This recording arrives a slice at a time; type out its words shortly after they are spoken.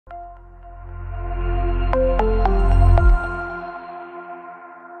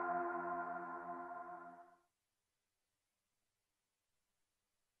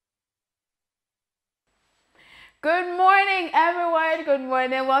Good morning, everyone. Good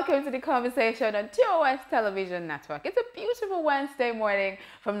morning. Welcome to the conversation on TOS Television Network. It's a beautiful Wednesday morning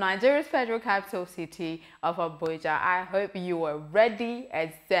from Nigeria's federal capital city of Abuja. I hope you are ready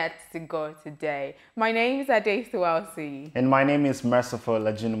and set to go today. My name is Adesuwalsi. And my name is Merciful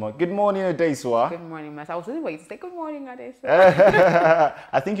Lajinuma. Good morning, Adesua. Good morning, Merciful. I was waiting to say good morning, Adesua.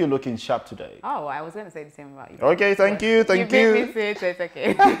 I think you're looking sharp today. Oh, I was going to say the same about you. Okay, thank you. Thank you. You beat me to it, so it's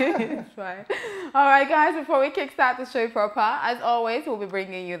okay. It's fine. All right, guys, before we kickstart the show proper, as always, we'll be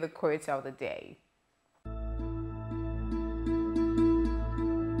bringing you the quote of the day.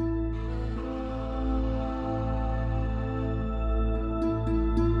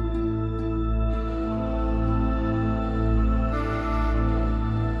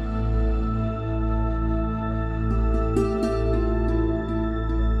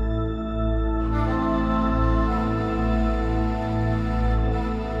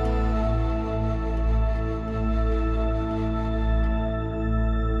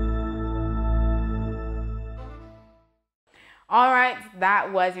 All right, that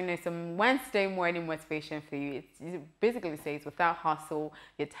was, some Wednesday morning motivation for you. It basically says without hustle,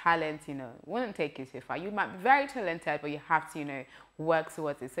 your talent, wouldn't take you too far. You might be very talented, but you have to, work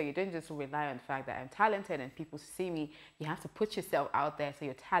towards it. So you don't just rely on the fact that I'm talented and people see me. You have to put yourself out there so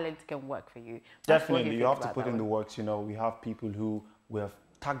your talent can work for you. Definitely, you have to put in the work. We have people who we have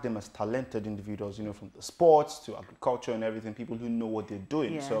tagged them as talented individuals, from the sports to agriculture and everything, people who know what they're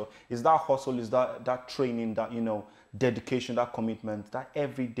doing. Yeah. So is that hustle, is that training, that, dedication, that commitment, that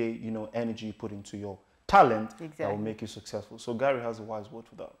everyday, energy you put into your talent that will make you successful. So Gary has a wise word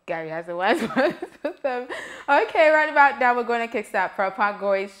for that. Gary has a wise word for them. Okay, right about now we're going to kickstart proper,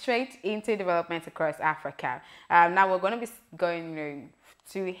 going straight into development across Africa. Now we're going to be going,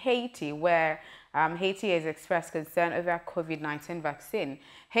 to Haiti, where Haiti has expressed concern over COVID-19 vaccine.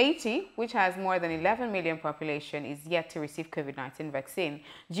 Haiti, which has more than 11 million population, is yet to receive COVID-19 vaccine.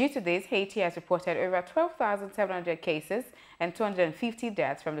 Due to this, Haiti has reported over 12,700 cases and 250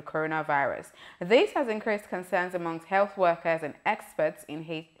 deaths from the coronavirus. This has increased concerns amongst health workers and experts in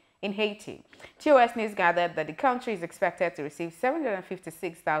Haiti. TOS News gathered that the country is expected to receive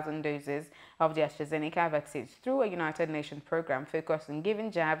 756,000 doses of the AstraZeneca vaccines through a United Nations program focused on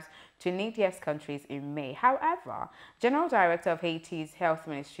giving jabs to neediest countries in May. However, General Director of Haiti's Health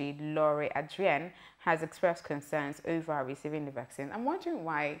Ministry, Laure Adrienne, has expressed concerns over receiving the vaccine. I'm wondering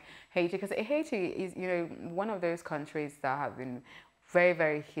why Haiti, because Haiti is, one of those countries that have been very,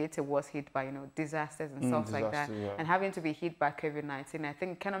 very hit. It was hit by, disasters and stuff like that. Yeah. And having to be hit by COVID-19, I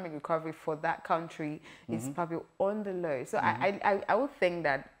think economic recovery for that country is probably on the low. So I would think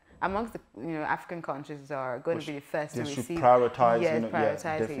that amongst the African countries are going to be the first to receive. Prioritize,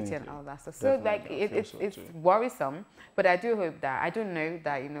 prioritize Haiti and all that stuff. So like it's worrisome, but I do hope that, I do know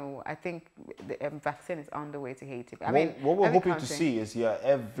that, I think the vaccine is on the way to Haiti. I mean, what we're hoping to see is,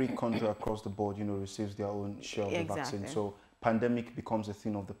 every country across the board, receives their own share of the vaccine. So pandemic becomes a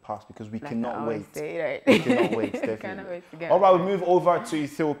thing of the past because we cannot wait. We cannot wait, definitely. All right, we move over to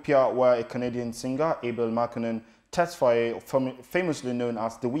Ethiopia, where a Canadian singer, Abel Makonnen Tesfaye, famously known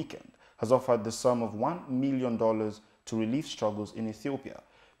as The Weeknd, has offered the sum of $1 million to relieve struggles in Ethiopia.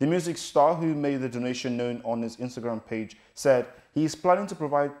 The music star, who made the donation known on his Instagram page, said he is planning to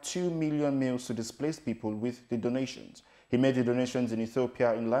provide 2 million meals to displaced people with the donations. He made the donations in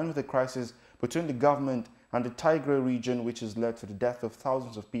Ethiopia in line with the crisis between the government and the Tigray region, which has led to the death of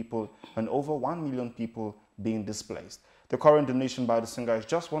thousands of people and over 1 million people being displaced. The current donation by the singer is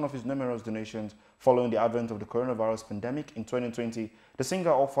just one of his numerous donations following the advent of the coronavirus pandemic in 2020. The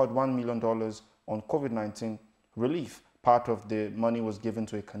singer offered $1 million on COVID-19 relief. Part of the money was given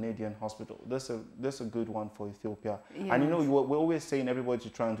to a Canadian hospital. That's a good one for Ethiopia. Yes. And we're always saying everybody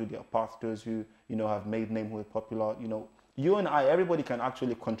should try and do their part. Those who have made name, who are popular, you and I, everybody can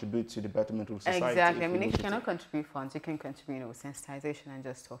actually contribute to the betterment of society. Exactly. I mean, if you cannot contribute funds, you can contribute with sensitization and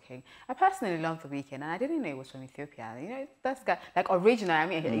just talking. I personally love The Weeknd, and I didn't know he was from Ethiopia. That's guy, like original. I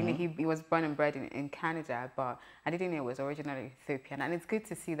mean, he was born and bred in Canada, but I didn't know he was originally Ethiopian. And it's good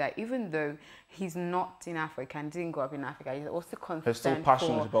to see that even though he's not in Africa and didn't grow up in Africa, he's also concerned. He's still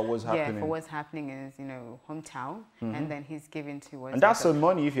passionate about what's happening. Yeah, for what's happening in his hometown, and then he's giving towards. And that's some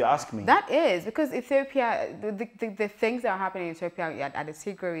money, if you ask me. That is because Ethiopia, the things that are happening in Ethiopia at the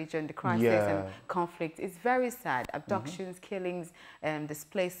Tigray region, the crisis and conflict, is very sad. Abductions, killings,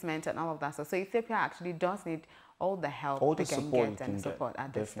 displacement, and all of that. So Ethiopia actually does need all the help they can get and support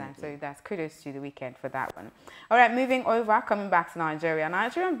at this time. So that's kudos to The Weeknd for that one. All right, moving over, coming back to Nigeria.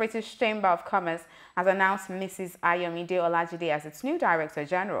 Nigerian British Chamber of Commerce has announced Mrs. Ayomide Olajide as its new Director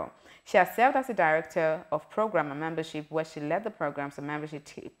General. She has served as the Director of Program and Membership, where she led the programs and membership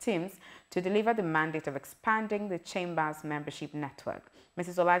teams to deliver the mandate of expanding the Chamber's membership network.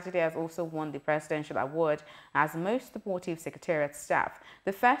 Mrs. Olajide has also won the Presidential Award as Most Supportive Secretariat Staff,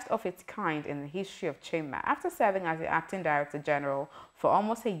 the first of its kind in the history of Chamber. After serving as the Acting Director General for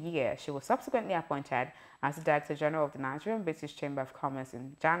almost a year, she was subsequently appointed as the Director General of the Nigerian British Chamber of Commerce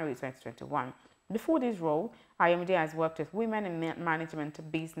in January 2021. Before this role, Ayomide has worked with women in management,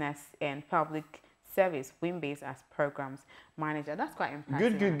 business, and public service, WIMBASE, as programs manager. That's quite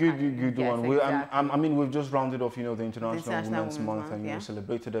impressive. Good yes, one. Exactly. I mean, we've just rounded off, the International Women's Month, and yeah.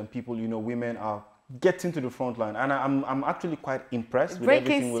 Celebrated, and people, women are getting to the front line, and I'm actually quite impressed with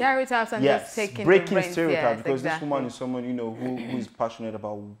breaking stereotypes and just taking breaking stereotypes, because exactly. this woman is someone who is passionate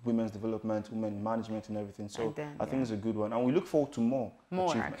about women's development, women management, and everything. So I think it's a good one, and we look forward to more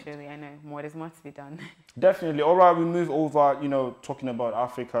actually. I know there's more to be done. Definitely. All right, we move over, talking about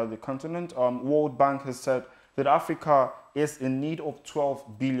Africa, the continent. World Bank has said that Africa is in need of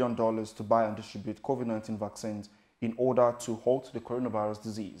 $12 billion to buy and distribute COVID-19 vaccines in order to halt the coronavirus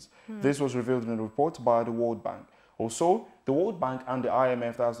disease. This was revealed in a report by the World Bank. Also, the World Bank and the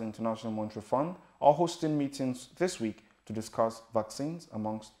IMF, that's the International Monetary Fund, are hosting meetings this week to discuss vaccines,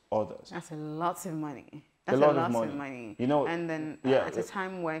 amongst others. That's a lot of money. That's a lot of money. And then at a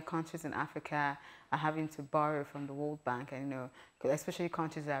time when countries in Africa are having to borrow from the World Bank, and especially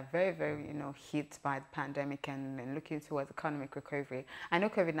countries that are very, very hit by the pandemic and looking towards economic recovery. I know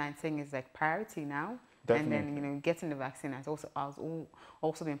COVID-19 is like priority now. Definitely. And then getting the vaccine has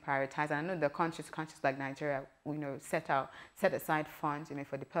also been prioritized. And I know the countries like Nigeria, set aside funds,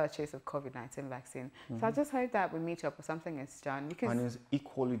 for the purchase of COVID-19 vaccine. So I just hope that we meet up or something is done, because and it's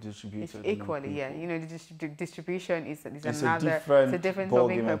equally distributed. It's equally, yeah. The distribution is it's another. It's a different ball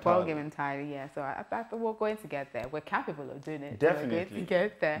game entirely. Yeah. So I thought we're going to get there. We're capable of doing it. Definitely. We're going to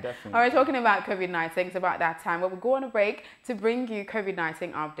get there. Definitely. All right. Talking about COVID-19, it's about that time. We'll go on a break to bring you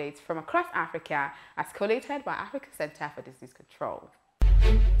COVID-19 updates from across Africa, as collated by Africa Center for Disease Control.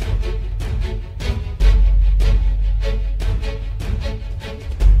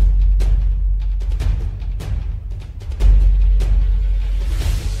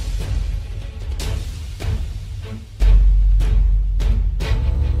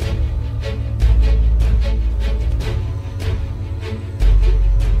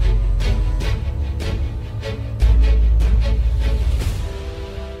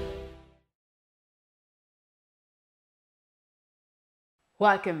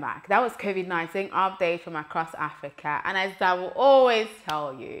 Welcome back. That was COVID-19 update from across Africa. And as I will always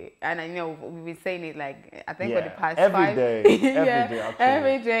tell you, and I know we've been saying it I think for the past every day,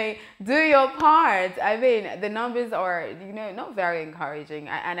 every day, do your part. I mean, the numbers are, not very encouraging.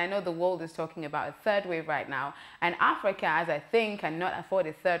 And I know the world is talking about a third wave right now. And Africa, as I think, cannot afford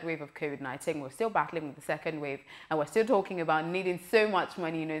a third wave of COVID-19. We're still battling with the second wave. And we're still talking about needing so much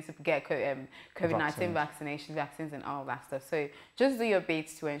money, to get COVID-19 vaccines and all that stuff. So just do your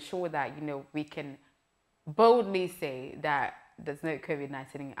to ensure that we can boldly say that there's no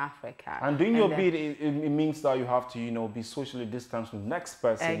COVID-19 in Africa. And doing your bit, it means that you have to be socially distanced from the next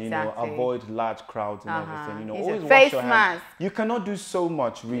person, avoid large crowds and everything, always wash your hands. You cannot do so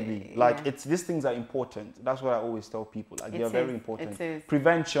much, really. These things are important. That's what I always tell people. They are very important.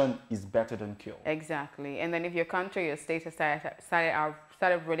 Prevention is better than cure. Exactly. And then if your country, your state has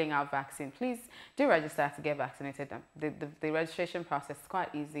started rolling out vaccine, please do register to get vaccinated. The registration process is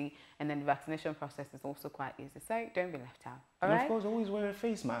quite easy, and then the vaccination process is also quite easy. So don't be left out. All right? Of course, always wear a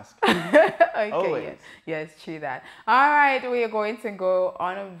face mask. Okay, always. Yes, true that. All right, we are going to go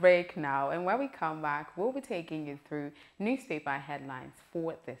on a break now. And when we come back, we'll be taking you through newspaper headlines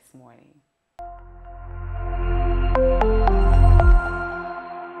for this morning.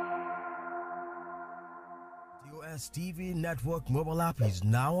 TOS TV Network mobile app is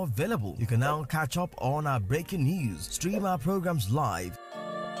now available. You can now catch up on our breaking news, stream our programs live,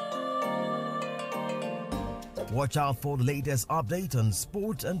 watch out for the latest update on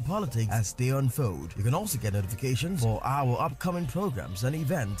sports and politics as they unfold. You can also get notifications for our upcoming programs and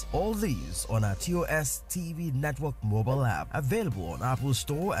events. All these on our TOS TV Network mobile app, available on Apple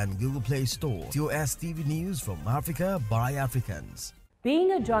Store and Google Play Store. TOS TV News from Africa by Africans.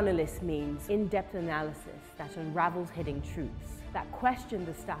 Being a journalist means in-depth analysis that unravels hidden truths, that question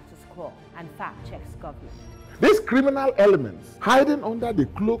the status quo and fact-checks government. These criminal elements hiding under the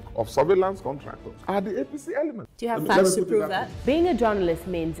cloak of surveillance contractors are the APC elements. Do you have facts to prove that? Being a journalist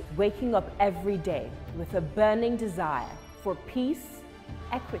means waking up every day with a burning desire for peace,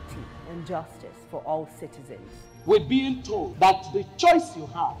 equity, and justice for all citizens. We're being told that the choice you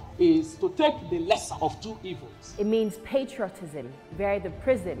have is to take the lesser of two evils. It means patriotism via the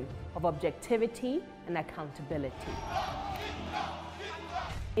prism of objectivity and accountability.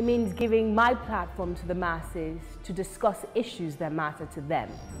 It means giving my platform to the masses to discuss issues that matter to them.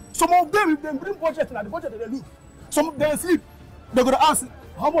 Some of them, if they bring budget and the budget they look, some of them sleep. They're going to ask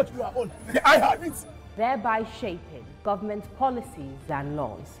how much you are on. I have it. Thereby shaping government policies and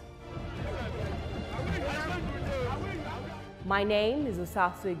laws. My name is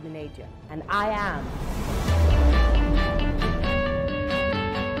Osasu Igbeneja, and I am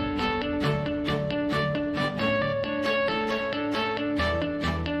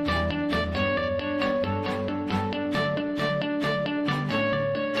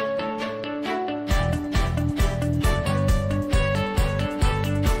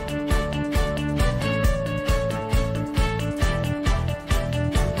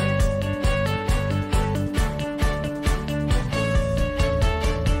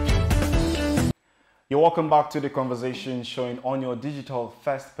You're welcome back to the conversation showing on your digital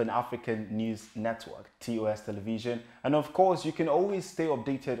first Pan-African news network, TOS Television. And of course, you can always stay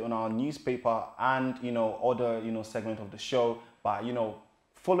updated on our newspaper and, other, segment of the show by,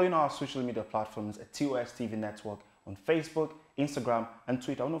 following our social media platforms at TOS TV Network on Facebook, Instagram, and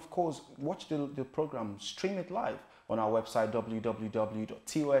Twitter. And of course, watch the program, stream it live on our website,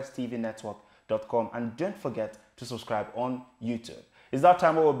 www.tostvnetwork.com. And don't forget to subscribe on YouTube. It's that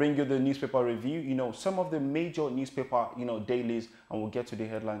time where we'll bring you the newspaper review, some of the major newspaper, dailies, and we'll get to the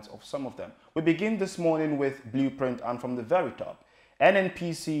headlines of some of them. We begin this morning with Blueprint, and from the very top,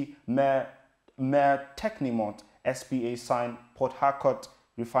 NNPC Mayor Technimont SPA signed Port Harcourt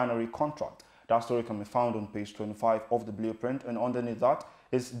refinery contract. That story can be found on page 25 of the Blueprint, and underneath that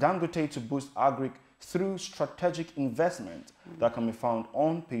is Dangote to boost agri through strategic investment. That can be found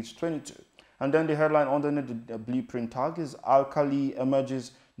on page 22. And then the headline underneath the Blueprint tag is Alkali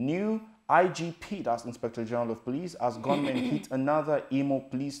emerges new IGP, that's Inspector General of Police, as gunmen hit another Imo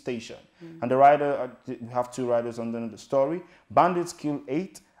police station. And the rider, we have two riders underneath the story. Bandits kill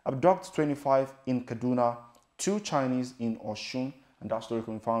 8, abduct 25 in Kaduna, 2 Chinese in Oshun, and that story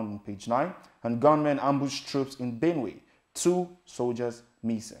can be found on page 9. And gunmen ambush troops in Benue, 2 soldiers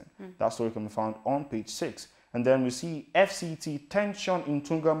missing. That story can be found on page 6. And then we see FCT tension in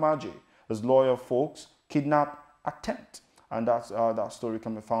Tunga Maje as lawyer folks kidnap attempt, and that story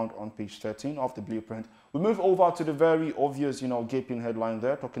can be found on page 13 of the Blueprint. We move over to the very obvious, gaping headline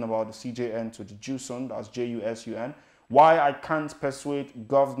there, talking about the CJN to the JUSUN, that's JUSUN, why I can't persuade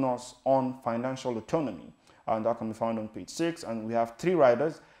governors on financial autonomy, and that can be found on page 6. And we have 3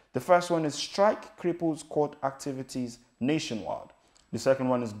 riders. The first one is strike cripples court activities nationwide. The second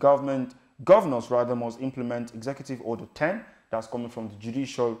one is governors must implement Executive Order 10. That's coming from the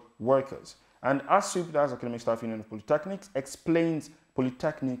judicial workers. And ASUP, that's Academic Staff Union of Polytechnics, explains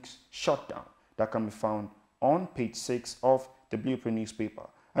Polytechnics shutdown. That can be found on page 6 of the Blueprint newspaper.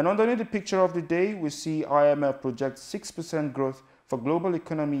 And underneath the picture of the day, we see IMF projects 6% growth for global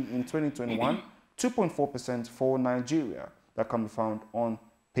economy in 2021, 2.4% for Nigeria. That can be found on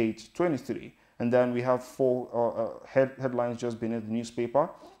page 23. And then we have 4 headlines just beneath the newspaper.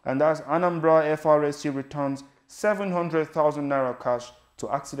 And that's Anambra FRSC returns 700,000 naira cash to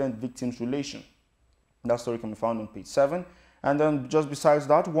accident victims relation. That story can be found on page 7. And then just besides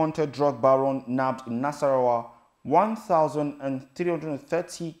that, wanted drug baron nabbed in Nasarawa,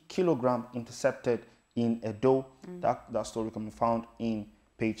 1,330 kilogram intercepted in Edo. That story can be found in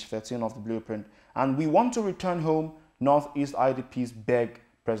page 13 of the Blueprint. And we want to return home, Northeast IDPs beg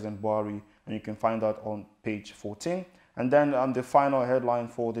President Buhari, and you can find that on page 14. And then the final headline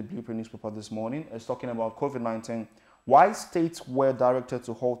for the Blueprint newspaper this morning is talking about COVID-19. Why states were directed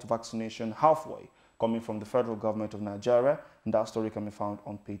to halt vaccination halfway, coming from the federal government of Nigeria. And that story can be found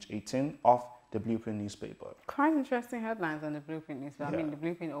on page 18 of the Blueprint newspaper. Quite interesting headlines on the Blueprint newspaper. Yeah. I mean, the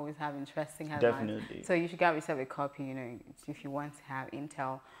Blueprint always have interesting headlines. Definitely. So you should get yourself a copy, if you want to have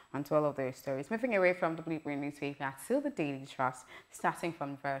intel onto all of those stories. Moving away from the Blueprint newspaper, still the Daily Trust, starting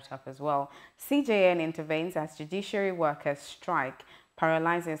from the very top as well. CJN intervenes as judiciary workers strike,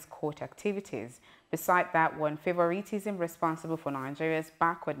 paralyzes court activities. Beside that one, favoritism responsible for Nigeria's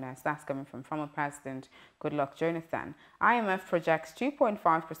backwardness. That's coming from former President Goodluck Jonathan. IMF projects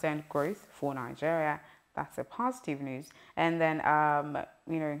 2.5% growth for Nigeria. That's a positive news. And then,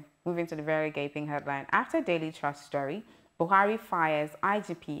 moving to the very gaping headline. After Daily Trust story, Buhari fires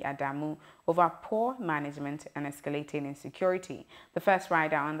IGP Adamu over poor management and escalating insecurity. The first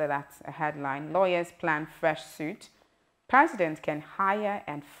rider under that headline, lawyers plan fresh suit. President can hire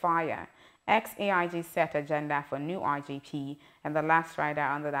and fire. Ex-AIG set agenda for new IGP, and the last rider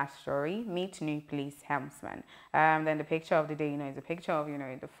under that story, meet new police helmsman. Then the picture of the day, is a picture of,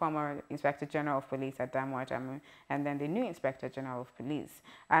 the former Inspector General of Police Adamu, and then the new Inspector General of Police.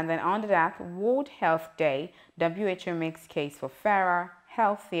 And then under that, World Health Day, WHO makes case for fairer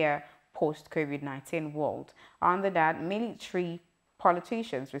healthier post-COVID-19 world. Under that, military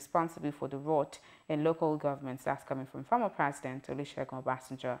politicians responsible for the rot in local governments. That's coming from former President Olusegun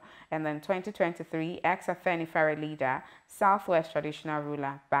Obasanjo. And then 2023, ex-Afenifere leader, Southwest traditional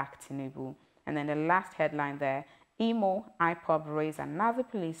ruler, back Tinubu. And then the last headline there, Imo IPOB raise another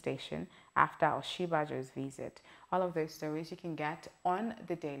police station after Oshibajo's visit. All of those stories you can get on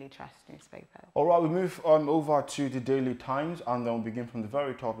the Daily Trust newspaper. All right, we move on over to the Daily Times, and then we'll begin from the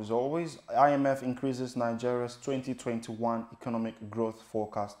very top as always. IMF increases Nigeria's 2021 economic growth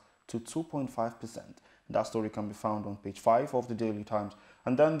forecast to 2.5%. That story can be found on page 5 of the Daily Times.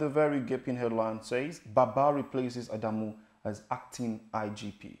 And then the very gaping headline says, Baba replaces Adamu as acting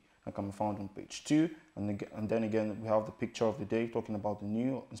IGP. That can be found on page 2. And then again, we have the picture of the day talking about the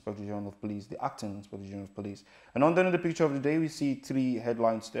new Inspector General of Police, the acting Inspector General of Police. And under the picture of the day, we see 3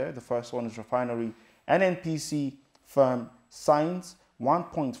 headlines there. The first one is refinery. NNPC firm signs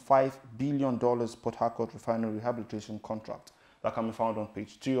 $1.5 billion Port Harcourt refinery rehabilitation contract. That can be found on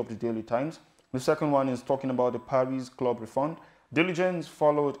page 2 of the Daily Times. The second one is talking about the Paris Club refund. Diligence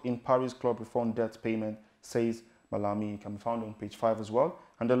followed in Paris Club refund debt payment, says Malami. Can be found on page 5 as well.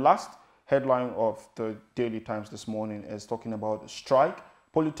 And the last headline of the Daily Times this morning is talking about strike.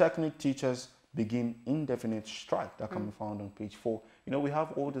 Polytechnic teachers begin indefinite strike. That can be found on page 4. You know, we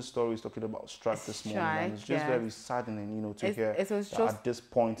have all the stories talking about strike this morning, and it's just very saddening, you know, to hear at this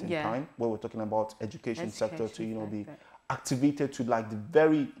point in time where we're talking about education sector to, you know, be activated to like the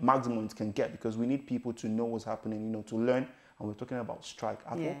very maximum it can get, because we need people to know what's happening, you know, to learn. And we're talking about strike.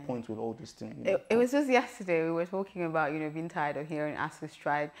 At what point will all this thing? You know, it was just yesterday we were talking about, you know, being tired of hearing ASU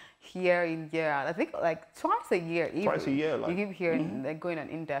strike year in, year out. I think like twice a year. Twice a year, like, you keep hearing they're going on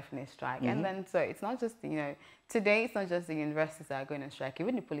indefinite strike, and then so it's not just, you know, today it's not just the universities that are going on strike.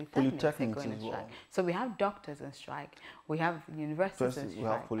 Even the polytechnics are going on strike. So we have doctors on strike. We have universities on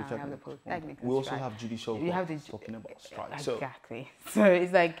strike. We have polytechnics. We also have judicial courts talking about strike. Exactly. So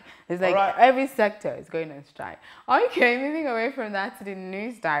it's like every sector is going on strike. Okay, moving away from that to the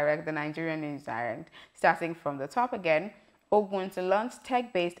News Direct, the Nigerian News Direct. Starting from the top again, Ogun to launch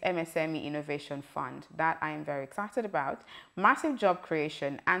tech-based MSME Innovation Fund. That I am very excited about. Massive job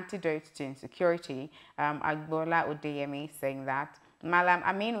creation, antidote to insecurity. Agbola Odeyemi saying that. Malam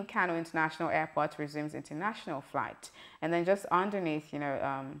Aminu Kano International Airport resumes international flight. And then just underneath, you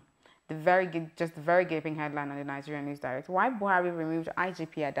know, the very gaping headline on the Nigerian News Direct. Why Buhari removed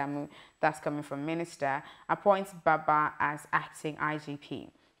IGP Adamu, that's coming from Minister, appoints Baba as acting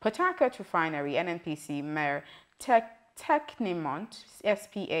IGP. Port Harcourt Refinery, NNPC Mayor Technimont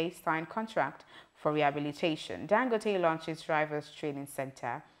SPA signed contract for rehabilitation. Dangote launches drivers training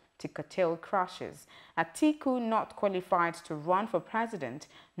center to curtail crashes. Atiku not qualified to run for president,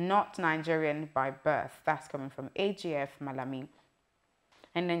 not Nigerian by birth. That's coming from AGF Malami.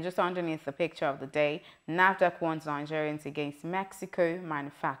 And then just underneath the picture of the day, NAFDAC warns Nigerians against Mexico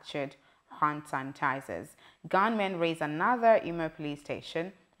manufactured hand sanitizers. Gunmen raise another Imo police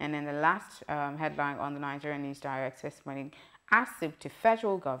station. And then the last headline on the Nigerian News Direct this morning, ASIP to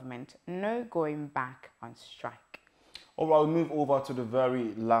federal government, no going back on strike. All right, we'll move over to the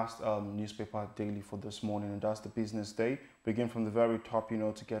very last newspaper daily for this morning, and that's the Business Day. Begin from the very top, you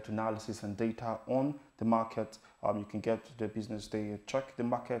know, to get analysis and data on the market. You can get the Business Day, check the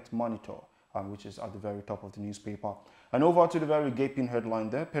market monitor, which is at the very top of the newspaper. And over to the very gaping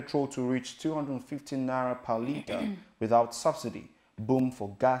headline there, petrol to reach 215 naira per litre without subsidy. Boom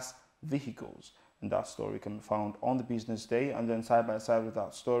for gas vehicles. And that story can be found on the Business Day. And then side by side with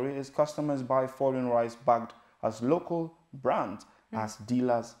that story is customers buy foreign rice bagged as local brand as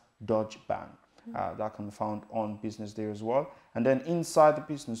dealers dodge ban. That can be found on Business Day as well. And then inside the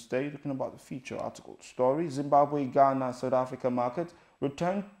Business Day, looking about the feature article story, Zimbabwe, Ghana, South Africa market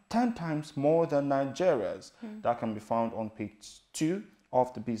returned 10 times more than Nigeria's. That can be found on page 2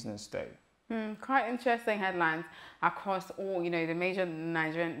 of the Business Day. Quite interesting headlines across all, you know, the major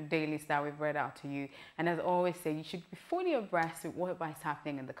Nigerian dailies that we've read out to you. And as I always say, you should be fully abreast with what is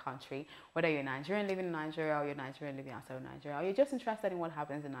happening in the country, whether you're Nigerian living in Nigeria or you're Nigerian living outside of Nigeria, or you're just interested in what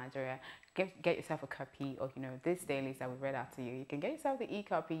happens in Nigeria. Get yourself a copy of, you know, these dailies that we've read out to you. You can get yourself the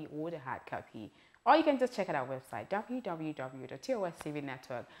e-copy or the hard copy, or you can just check out our website,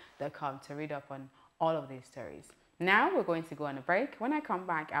 www.tostvnetwork.com, to read up on all of these stories. Now we're going to go on a break. When I come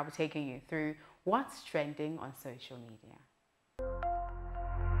back, I'll be taking you through what's trending on social media.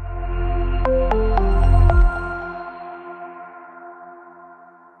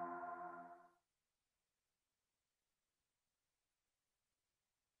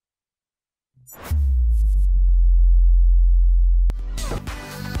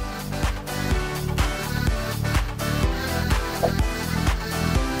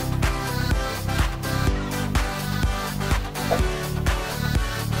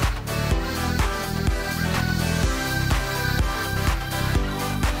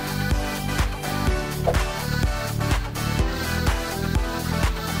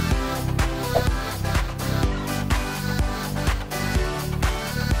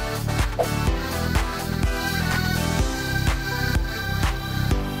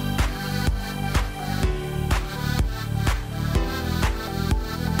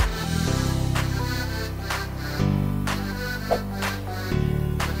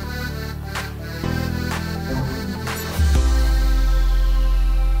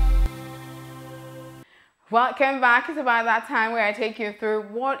 Welcome back. It's about that time where I take you through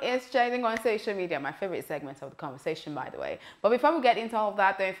what is trending on social media. My favorite segment of the conversation, by the way. But before we get into all of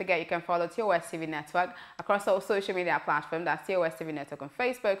that, don't forget you can follow TOS TV Network across all social media platforms. That's TOS TV Network on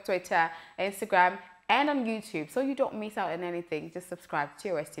Facebook, Twitter, Instagram, and on YouTube. So you don't miss out on anything. Just subscribe to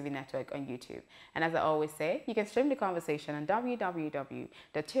TOS TV Network on YouTube. And as I always say, you can stream the conversation on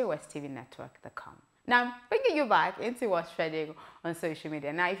www.tostvnetwork.com. Now, bringing you back into what's trending on social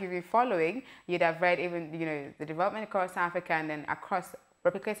media. Now, if you've been following, you'd have read even, the development across Africa and then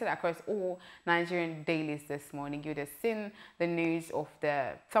replicated across all Nigerian dailies this morning. You'd have seen the news of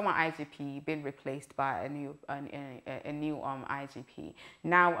the former IGP being replaced by a new IGP.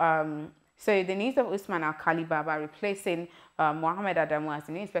 Now, so the news of Usman Alkali Baba replacing Mohammed Adamu as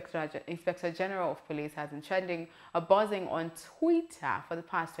the new Inspector General of Police has been trending or buzzing on Twitter for the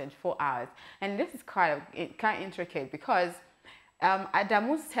past 24 hours. And this is kind of intricate because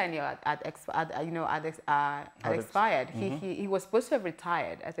Adamu's tenure had expired. He was supposed to have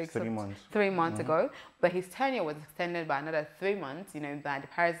retired, I think, 3 months ago, but his tenure was extended by another 3 months, by the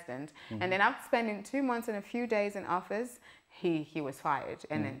president. And then after spending 2 months and a few days in office, he was fired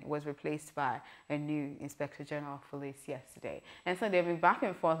and then was replaced by a new Inspector General of Police yesterday. And so they've been back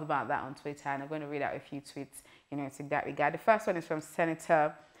and forth about that on Twitter, and I'm going to read out a few tweets, to that regard. The first one is from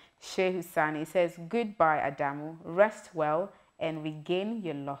Senator Shea Hussaini. He says, "Goodbye, Adamu. Rest well and regain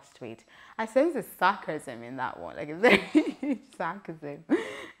your lost weight." I sense a sarcasm in that one, like a very huge sarcasm.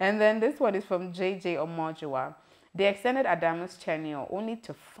 And then this one is from JJ Omojua. "They extended Adamu's tenure only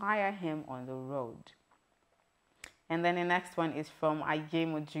to fire him on the road." And then the next one is from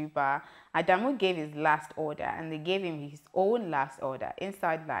Ayemo Juba. "Adamu gave his last order and they gave him his own last order.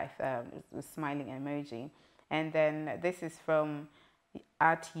 Inside life," with smiling emoji. And then this is from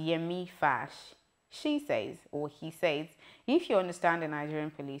at Yemi Fash. She says, or he says, "If you understand the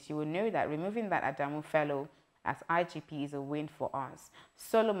Nigerian police, you will know that removing that Adamu fellow as IGP is a win for us.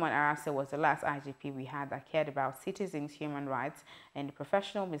 Solomon Arase was the last IGP we had that cared about citizens' human rights and the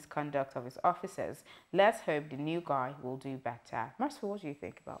professional misconduct of his officers. Let's hope the new guy will do better." Marcel, what do you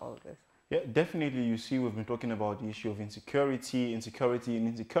think about all of this? Yeah, definitely. You see, we've been talking about the issue of insecurity.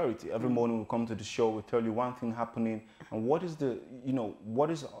 Every morning we come to the show, we tell you one thing happening, and what is the, what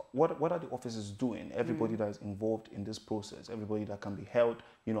are the officers doing? Everybody that is involved in this process, everybody that can be held,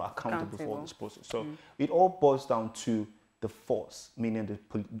 accountable for this process. So it all boils down to the force, meaning the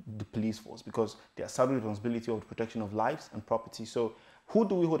police force, because they are saddled with responsibility of the protection of lives and property. So who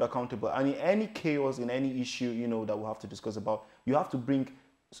do we hold accountable? And in any chaos, in any issue, that we'll have to discuss about, you have to bring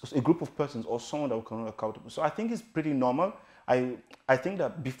a group of persons or someone that will come accountable. So I think it's pretty normal. I think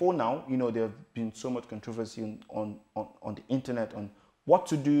that before now, there have been so much controversy on the internet on what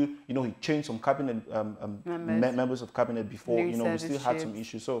to do. He changed some cabinet members of cabinet before. We still had some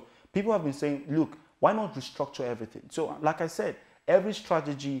issues. So people have been saying, look, why not restructure everything? So like I said, every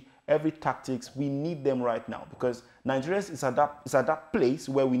strategy, every tactics, we need them right now because Nigeria is at that place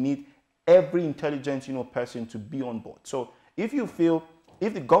where we need every intelligent person to be on board. So if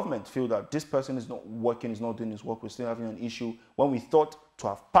the government feel that this person is not working, is not doing his work, we're still having an issue, when we thought to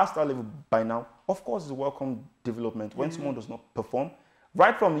have passed that level by now, of course it's a welcome development. When someone does not perform,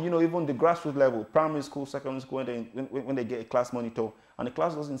 right from, even the grassroots level, primary school, secondary school, when they get a class monitor, and the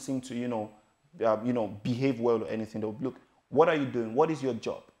class doesn't seem to, behave well or anything, they'll look, what are you doing? What is your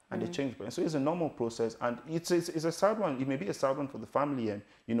job? And they change. So it's a normal process, and it's a sad one. It may be a sad one for the family and,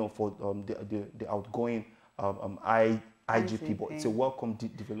 for the outgoing IGP, but it's a welcome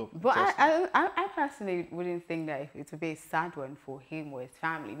development. But I personally wouldn't think that it would be a sad one for him or his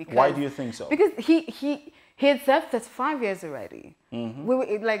family. Because, why do you think so? Because he had served 35 years already. We were,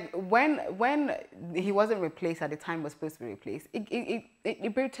 when he wasn't replaced at the time he was supposed to be replaced,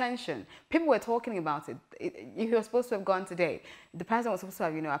 it built tension. People were talking about it. He was supposed to have gone today. The president was supposed to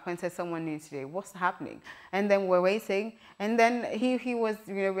have appointed someone new today. What's happening? And then we're waiting. And then he was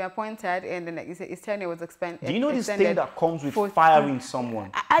reappointed, and then his tenure was extended. Do you know this thing that comes with firing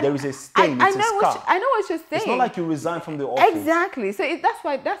someone? There is a stain. I know what you're saying. It's not like you resign from the office. Exactly. So that's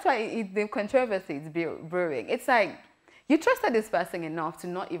why the controversy is brewing. It's like, you trusted this person enough to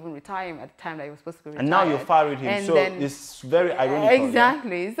not even retire him at the time that he was supposed to be retired. And now you're firing him, and so it's very ironic.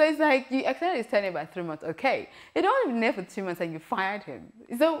 Exactly. Yeah? So it's like, you extended his tenure by 3 months. Okay. It only been there for 2 months and you fired him.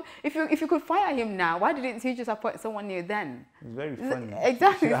 So if you could fire him now, why didn't you just appoint someone new then? It's very funny.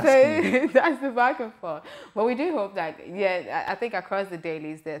 Exactly. So that's the back and forth. But we do hope that, I think across the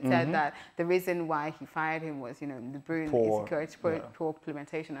dailies they said that the reason why he fired him was, the brewing insecurity, poor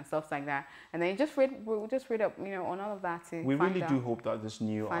implementation and stuff like that. And then we'll just read up, on all of that. We really do hope that this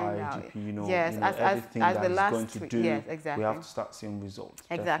new IGP, everything as that the he's last going to do, exactly. we have to start seeing results.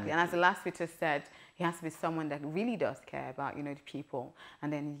 Exactly. Definitely. And as the last tweeter said, he has to be someone that really does care about, the people,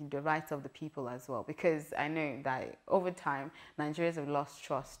 and then the rights of the people as well. Because I know that over time, Nigerians have lost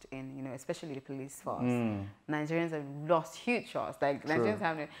trust in, especially the police force. Nigerians have lost huge trust. Like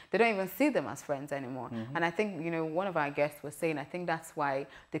Nigerians they don't even see them as friends anymore. And I think, one of our guests was saying, I think that's why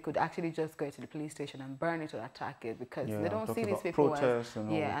they could actually just go to the police station and burn it or attack it, because they don't see these people as,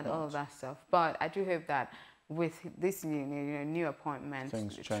 and all of that stuff. But I do hope that with this new appointment,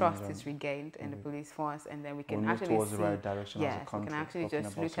 trust is regained in the police force, and then we can actually see, the right direction as a country, we can actually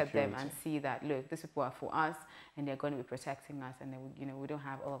just look at them and see that, look, these people are for us, and they're going to be protecting us, and then we don't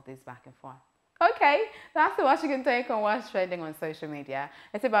have all of this back and forth. Okay, that's the what you can take on what's trending on social media.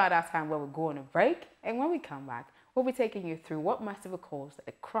 It's about that time where we go on a break, and when we come back, we'll be taking you through what must have caused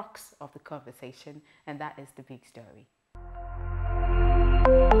the crux of the conversation, and that is the big story.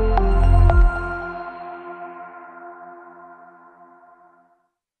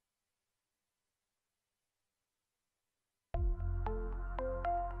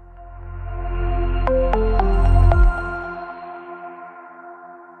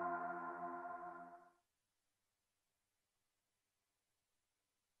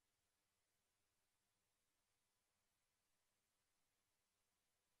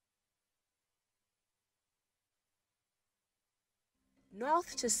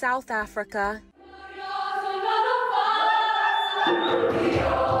 North to South Africa,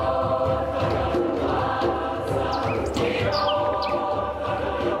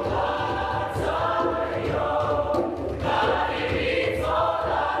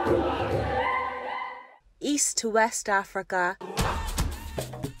 East to West Africa,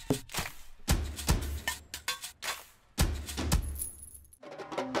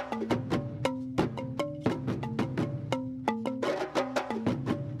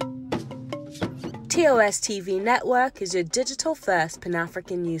 TOS TV Network is your digital-first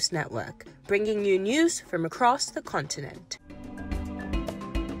Pan-African news network, bringing you news from across the continent.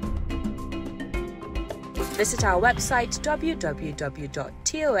 Visit our website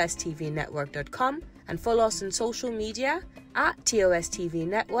www.tostvnetwork.com and follow us on social media at TOS TV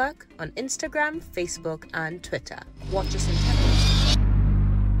Network on Instagram, Facebook, and Twitter. Watch us on television.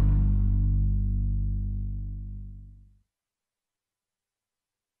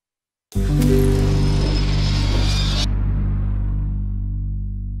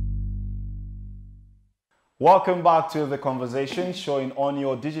 Welcome back to The Conversation, showing on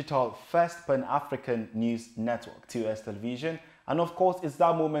your digital first Pan-African news network, TOS Television. And of course, it's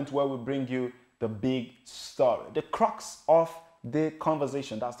that moment where we bring you the big story, the crux of the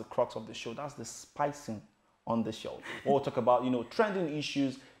conversation. That's the crux of the show. That's the spicing on the show. We'll talk about, trending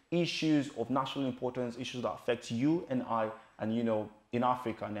issues of national importance, issues that affect you and I, and, in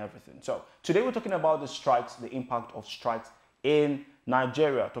Africa and everything. So today we're talking about the strikes, the impact of strikes in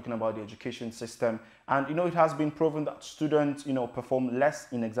Nigeria, talking about the education system. And, it has been proven that students, perform less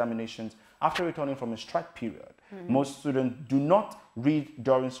in examinations after returning from a strike period. Most students do not read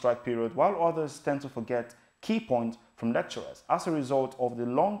during strike period, while others tend to forget key points from lecturers as a result of the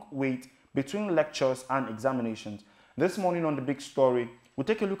long wait between lectures and examinations. This morning on The Big Story, we'll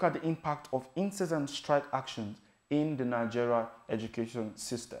take a look at the impact of incessant strike actions in the Nigeria education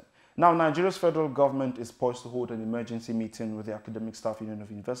system. Now, Nigeria's federal government is poised to hold an emergency meeting with the Academic Staff Union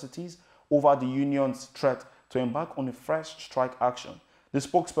of Universities over the union's threat to embark on a fresh strike action. The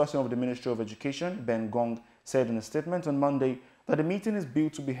spokesperson of the Ministry of Education, Ben Gong, said in a statement on Monday that the meeting is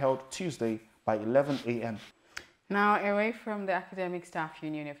billed to be held Tuesday by 11 a.m. Now, away from the Academic Staff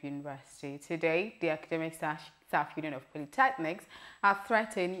Union of University, today the Academic Staff Union of Polytechnics are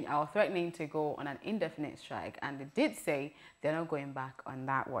threatening to go on an indefinite strike, and they did say they're not going back on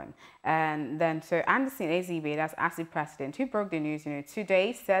that one. And then, so Anderson Ezebe, that's ASIP president, who broke the news,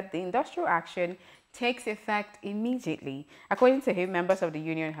 today, said the industrial action takes effect immediately. According to him, members of the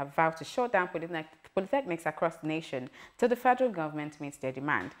union have vowed to shut down polytechnics across the nation till the federal government meets their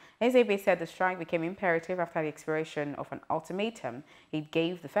demand. Ezebe said the strike became imperative after the expiration of an ultimatum it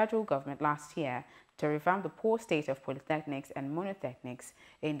gave the federal government last year to revamp the poor state of polytechnics and monotechnics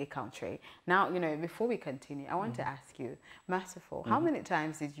in the country. Now, before we continue, I want to ask you, Merciful, how many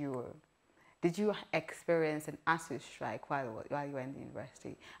times did you experience an ASU strike while you were in the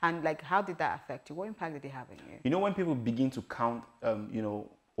university? And how did that affect you? What impact did it have on you? When people begin to count,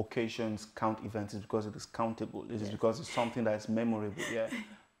 occasions, count events, it's because it is countable. It is because it's something that is memorable. Yeah.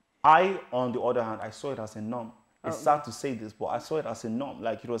 I, on the other hand, I saw it as a norm. It's sad to say this, but I saw it as a norm.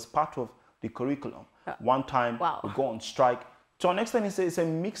 It was part of the curriculum. One time we go on strike. To an extent, it's a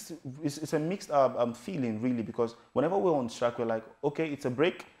mixed feeling, really, because whenever we're on strike, we're like, okay, it's a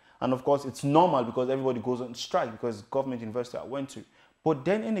break. And of course, it's normal because everybody goes on strike because government university I went to. But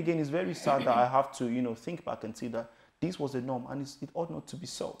then and again, it's very sad that I have to, you know, think back and see that this was the norm, and it ought not to be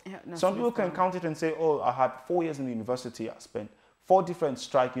so. Yeah, some people can count it and say, oh, I had 4 years in the university, I spent 4 different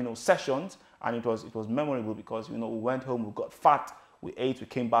strike, you know, sessions, and it was memorable because, you know, we went home, we got fat, we ate, we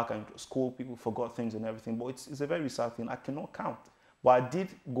came back, and it was cool, people forgot things and everything. But it's a very sad thing. I cannot count. But I did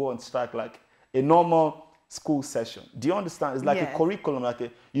go on strike like a normal school session. Do you understand? It's like a curriculum,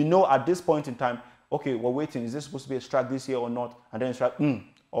 like you know, at this point in time, okay, we're waiting, is this supposed to be a strike this year or not? And then it's like,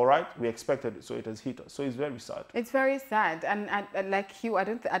 all right, we expected it, so it has hit us. So it's very sad. It's very sad, and like you, I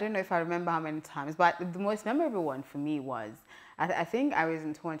don't know if I remember how many times, but the most memorable one for me was, I think I was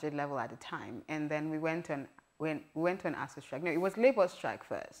in 200 level at the time, and then we went on ASU strike. No, it was labor strike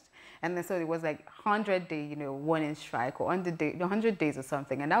first, and then so it was like 100-day, you know, warning strike, or 100 days or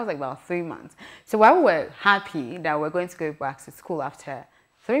something, and that was like about 3 months. So while we were happy that we're going to go back to school after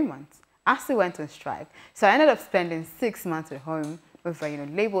 3 months, ASU went on strike. So I ended up spending 6 months at home with, you know,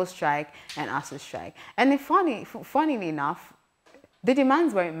 labor strike and ASU strike. And funnily enough, the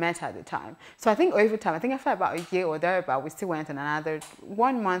demands weren't met at the time. So I think over time, I think after about a year or thereabout, we still went on another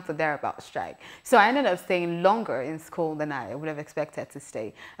 1 month or thereabout strike. So I ended up staying longer in school than I would have expected to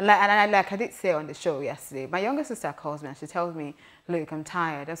stay. And like I did say on the show yesterday, my younger sister calls me and she tells me, look, I'm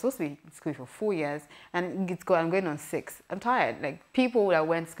tired. I'm supposed to be in school for 4 years and I'm going on 6. I'm tired. Like, people that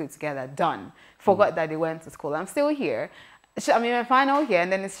went to school together, done. Forgot that they went to school. I'm still here. I'm in my final year,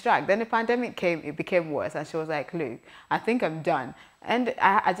 and then it struck. Then the pandemic came, it became worse, and she was like, look, I think I'm done. And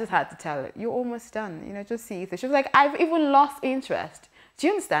I just had to tell her, you're almost done, you know, just see it. She was like, I've even lost interest. Do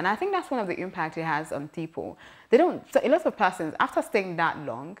you understand? I think that's one of the impact it has on people. They don't, so a lot of persons, after staying that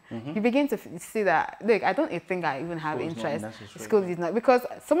long, you begin to see that, look, I don't think I even have interest. School is not, because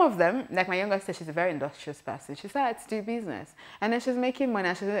some of them, like my younger sister, she's a very industrious person. She started to do business, and then she's making money,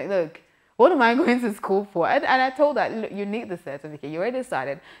 and she's like, look, what am I going to school for? And I told her, look, you need the certificate. You already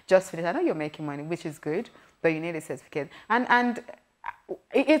started, just finished. I know you're making money, which is good, but you need a certificate. And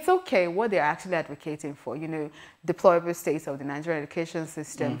it's okay what they're actually advocating for, you know, deplorable states of the Nigerian education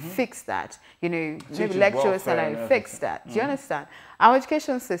system, fix that. You know, maybe lecturer salary, fix that. Do you understand? Our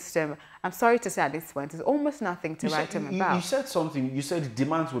education system, I'm sorry to say at this point, is almost nothing to write home about. You said something, you said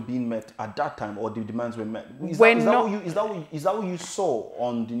demands were being met at that time, or the demands were met. Is that what you saw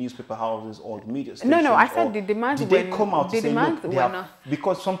on the newspaper houses or the media stations? No, I said the demands were not. Did they come out to say, look,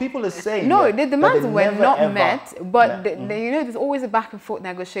 because some people are saying... No, the demands were not met, but you know, there's always a back and forth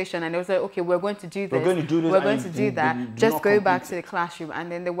negotiation, and they was like, okay, we're going to do this, we're going to do that, just go back to the classroom.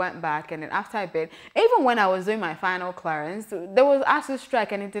 And then they went back, and then after a bit, even when I was doing my final clearance, there was ASU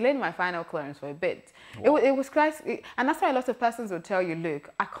strike, and it delayed my final clearance for a bit. Wow. It was crazy, and that's why a lot of persons will tell you, look,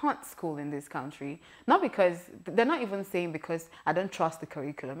 I can't school in this country, not because, they're not even saying because I don't trust the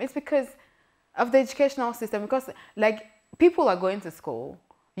curriculum, it's because of the educational system, because like people are going to school,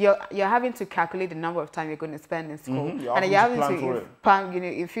 you're having to calculate the number of time you're going to spend in school, and you're having to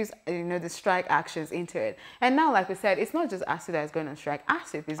infuse the strike actions into it. And now, like we said, it's not just ASU that is going on strike.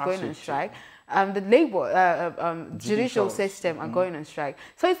 ASIP is going on strike. The labor judicial system are going on strike.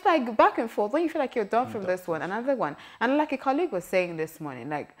 So it's like back and forth. When you feel like you're done from this one, another one. And like a colleague was saying this morning,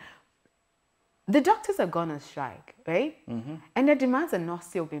 like the doctors are gone on strike, right? And their demands are not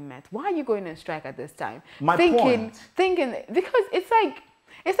still being met. Why are you going on strike at this time? Thinking because it's like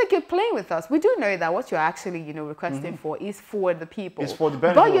you're playing with us. We do know that what you're actually, requesting for is for the people. It's for the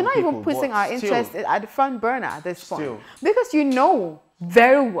benefit but you're not even putting our interest at the front burner at this point. Because you know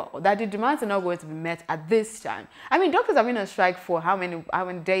very well that the demands are not going to be met at this time. I mean, doctors have been on strike for how many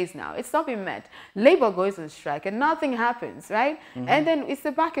days now? It's not been met. Labor goes on strike and nothing happens, right? And then it's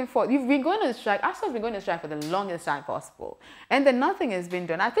the back and forth. You've been going on strike. ASU has been going on strike for the longest time possible. And then nothing has been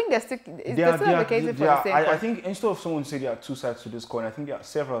done. I think they're still advocating for the same I think instead of someone saying there are two sides to this coin, I think there are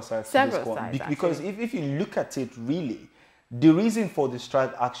several sides to this coin. Because if you look at it really, the reason for the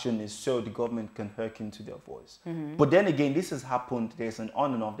strike action is so the government can hearken to their voice. But then again, this has happened. There's an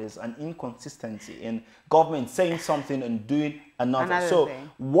on and off. There's an inconsistency in government saying something and doing another. So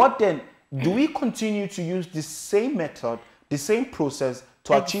what then? Do we continue to use the same method, the same process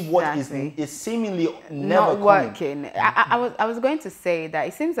to achieve what is seemingly never not working? I was going to say that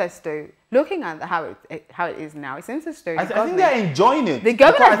it seems as though, looking at how it is now, it seems as though I think they're enjoying it. The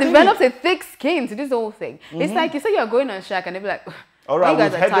government has developed a thick skin to this whole thing. It's like you say you're going on strike and they'll be like, all right,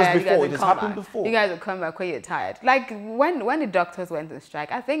 we've had this before. It has happened before. You guys will come back when you're tired. Like when the doctors went on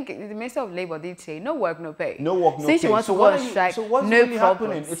strike, I think the Minister of Labour did say, no work, no pay. No work, no pay. Since you want to go on strike, no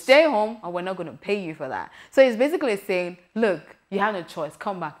problem. Stay home and we're not going to pay you for that. So it's basically saying, look, you have no choice.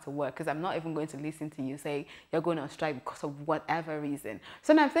 Come back to work because I'm not even going to listen to you say you're going on strike because of whatever reason.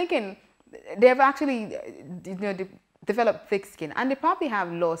 So now I'm thinking they've actually, the develop thick skin, and they probably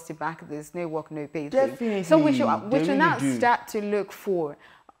have laws to back this no work, no pay thing. Definitely. So we should now start to look for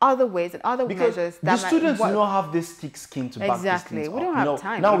other ways and other measures that the students do not have this thick skin to back these things up. We don't have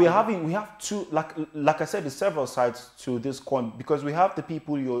time. Now we have two, like I said, there's several sides to this coin, because we have the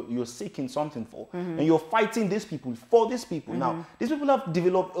people you're seeking something for, and you're fighting these people for these people. Now these people have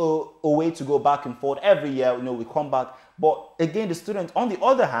developed a way to go back and forth every year. We come back, but again, the students, on the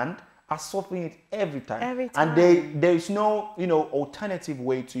other hand, are suffering it every time. And there is no alternative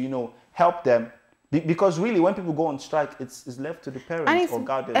way to help them. Because really, when people go on strike, it's left to the parents or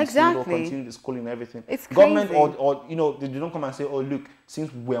guardians to continue the schooling and everything. It's government crazy. or they don't come and say, oh look, since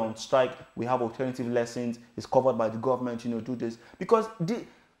we're on strike, we have alternative lessons. It's covered by the government. Do this, because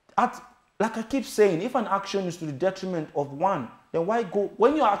like I keep saying, if an action is to the detriment of one, then why go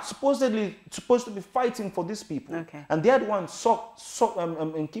when you are supposedly supposed to be fighting for these people? Okay. And they're the ones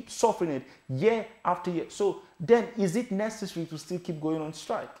and keep suffering it year after year. So then, is it necessary to still keep going on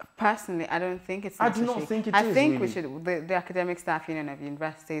strike? Personally, I don't think it's necessary. I do not think it is. I think really. we should, the academic staff union of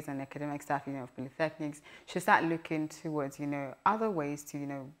universities and the academic staff union of polytechnics should start looking towards, other ways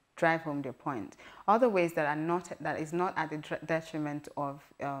to, drive home their point. Other ways that is not at the detriment of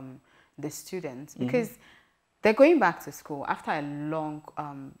the students, because they're going back to school after a long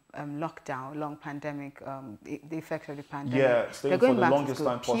lockdown, long pandemic, the effects of the pandemic. Yeah, they're going for the longest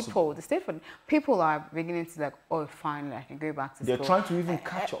time possible. People are beginning to like, oh, finally, I can go back to school. They're trying to even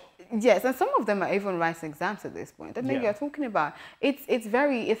catch up. Yes, and some of them are even writing exams at this point. And then you're talking about,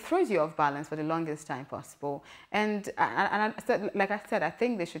 it throws you off balance for the longest time possible. And like I said, I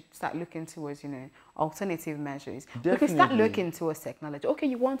think they should start looking towards, alternative measures. Definitely. We can start looking towards technology. Okay,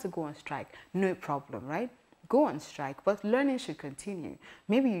 you want to go on strike, no problem, right? Go on strike, but learning should continue.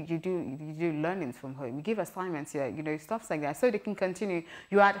 Maybe you do learnings from home. You give assignments here, stuff like that, so they can continue.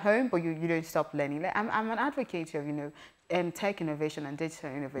 You're at home, but you don't stop learning. Like, I'm an advocate of tech innovation and digital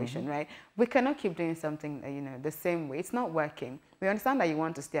innovation, right? We cannot keep doing something the same way. It's not working. We understand that you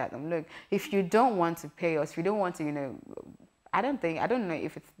want to stay at them. Look, if you don't want to pay us, if you don't want to I don't know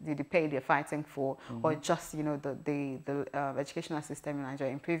if it's the pay they're fighting for, or just the educational system in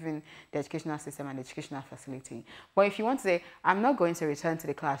Nigeria, improving the educational system and the educational facility. But if you want to say, I'm not going to return to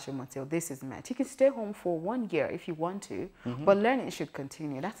the classroom until this is met, you can stay home for 1 year if you want to, but learning should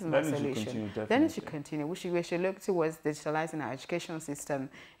continue. That is my solution. Learning should continue. We should look towards digitalizing our education system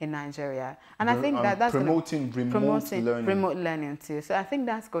in Nigeria, and I think that's promoting remote learning too. So I think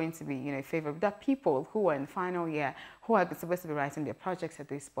that's going to be favorable. That people who are in final year, who are supposed to be writing their projects at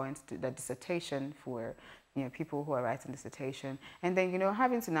this point, the dissertation for people who are writing dissertation, and then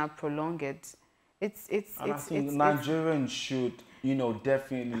having to now prolong it. I think Nigerians should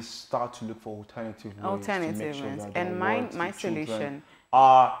definitely start to look for alternative ways to make sure that and my solution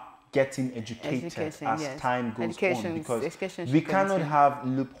are getting educated as time goes on, because we cannot have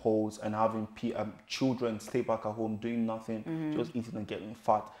loopholes and having children stay back at home doing nothing, just eating and getting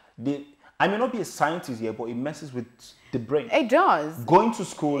fat. I may not be a scientist here, but it messes with the brain. It does. Going to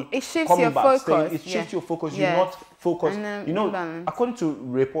school, it shifts coming your back, focus. Staying, it shifts your focus. You're not focused. According to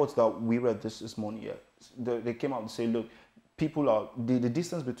reports that we read this morning, they came out and say, look, people are the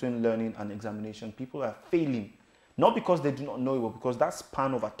distance between learning and examination. People are failing. Not because they do not know it, but because that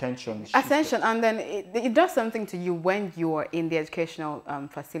span of attention is attention, and then it does something to you when you are in the educational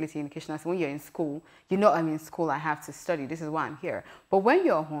facility, when you're in school. I'm in school, I have to study, this is why I'm here. But when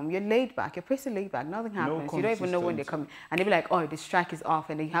you're home, you're laid back, you're pretty laid back, nothing happens. You don't even know when they're coming. And they'll be like, oh, the strike is off,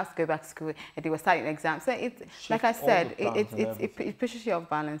 and then you have to go back to school, and they were starting exams. So like I said, it pushes you off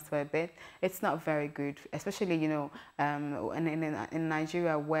balance for a bit. It's not very good, especially, in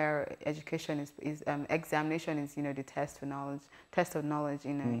Nigeria, where education is examination is, the test of knowledge,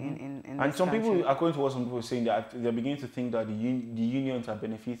 in and some country. people, according to what some people are saying, they're beginning to think that the unions are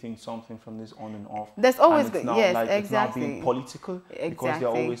benefiting something from this on and off. There's always good, yes, like, exactly. It's now being political, because they're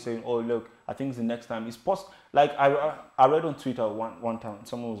always saying, oh look, I think the next time it's possible. Like I read on Twitter one time,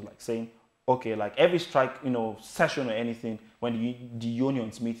 someone was like saying, okay, like every strike, session or anything, when the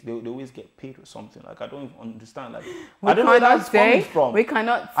unions meet, they always get paid or something. Like, I don't even understand. Like, I don't know where that's coming from. We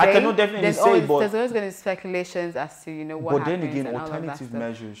cannot say. I cannot definitely say, but there's always going to be speculations as to what happens. But then again, alternative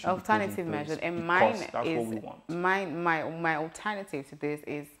measures should alternative be measures, and mine is my alternative to this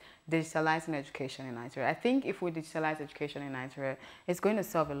is digitalizing education in Nigeria. I think if we digitalize education in Nigeria, it's going to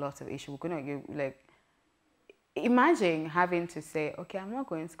solve a lot of issues. We're going to imagine having to say, okay, I'm not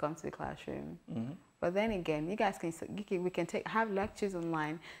going to come to the classroom But then again, you guys we can have lectures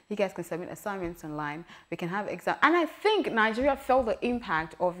online. You guys can submit assignments online. We can have exams. And I think Nigeria felt the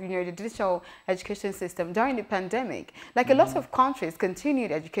impact of the digital education system during the pandemic. Like a lot of countries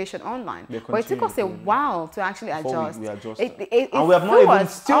continued education online, but it took us a while to actually adjust. We adjusted. And we have not even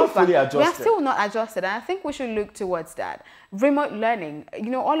still fully adjusted. We are still not adjusted, and I think we should look towards that. Remote learning,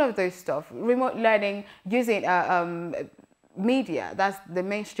 all of those stuff. Remote learning using media, that's the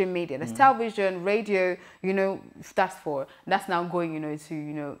mainstream media. There's television, radio, that's now going,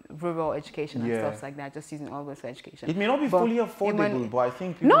 to, rural education and stuff like that, just using all those for education. It may not be fully affordable, but I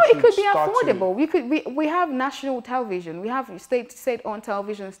think people no, it could be affordable. We have national television, we have state-owned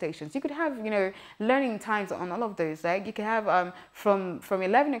television stations. You could have, learning times on all of those. Like you could have from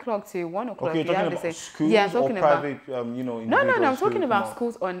 11 o'clock to 1 o'clock. Okay, you're talking about schools or private, No, I'm talking about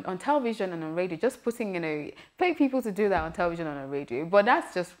schools on television and on radio. Just putting, paying people to do that on television and on radio. But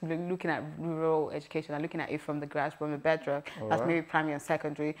that's just looking at rural education and looking at it from the grass, from the bedrock. That's maybe primary and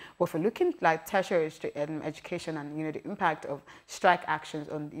secondary. But for looking like tertiary education and the impact of strike actions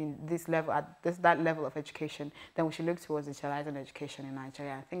on this level that level of education, then we should look towards digitalizing education in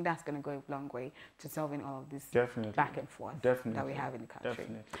Nigeria. I think that's going to go a long way to solving all of this back and forth that we have in the country.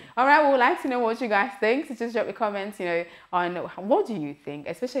 All right, we would like to know what you guys think. So just drop your comments, on what do you think,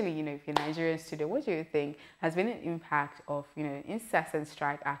 especially if you're Nigerian student, what do you think has been an impact of incessant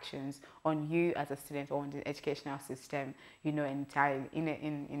strike actions on you as a student or on the educational system, entirely in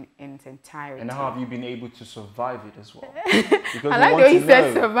its entirety. And how have you been able to survive it as well? I like the way you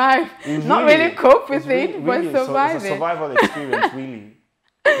said survive. Not really cope with it, but survive it. It's a survival experience, really.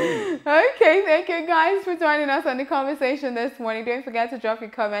 Okay, thank you guys for joining us on the conversation this morning. Don't forget to drop your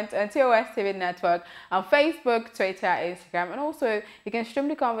comments on TOS TV Network on Facebook, Twitter, Instagram, and also you can stream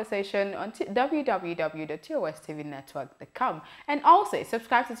the conversation on www.tostvnetwork.com, and also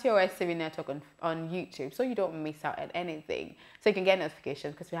subscribe to TOS TV Network on YouTube so you don't miss out on anything. So you can get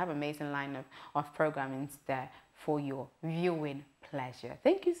notifications because we have an amazing lineup of programming there for your viewing pleasure.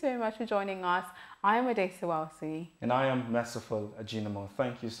 Thank you so much for joining us. I am Adesawalsi. And I am Merciful Ajinamo.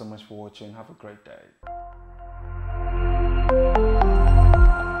 Thank you so much for watching. Have a great day.